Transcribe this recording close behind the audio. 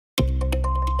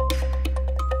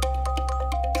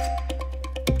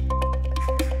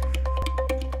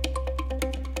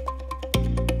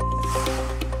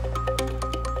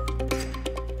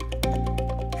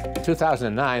In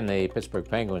 2009, the Pittsburgh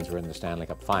Penguins were in the Stanley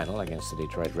Cup final against the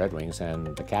Detroit Red Wings, and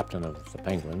the captain of the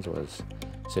Penguins was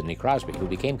Sidney Crosby, who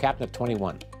became captain at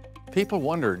 21. People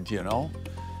wondered, you know,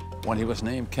 when he was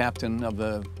named captain of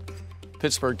the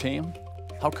Pittsburgh team,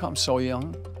 how come so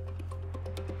young?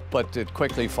 But it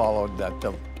quickly followed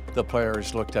that the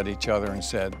players looked at each other and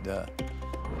said,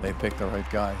 they picked the right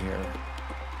guy here.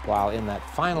 While in that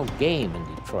final game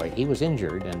in Detroit, he was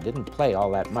injured and didn't play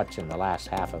all that much in the last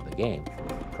half of the game.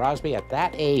 Crosby, at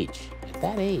that age,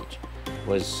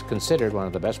 was considered one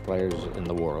of the best players in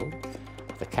the world,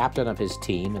 the captain of his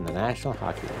team in the National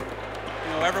Hockey League.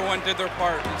 You know, everyone did their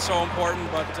part. It's so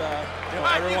important, but you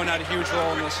know, everyone had a huge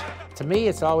role in this. To me,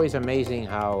 it's always amazing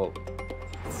how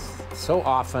so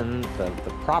often the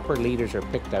proper leaders are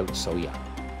picked out so young.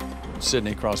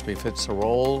 Sidney Crosby fits the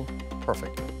role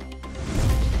perfectly.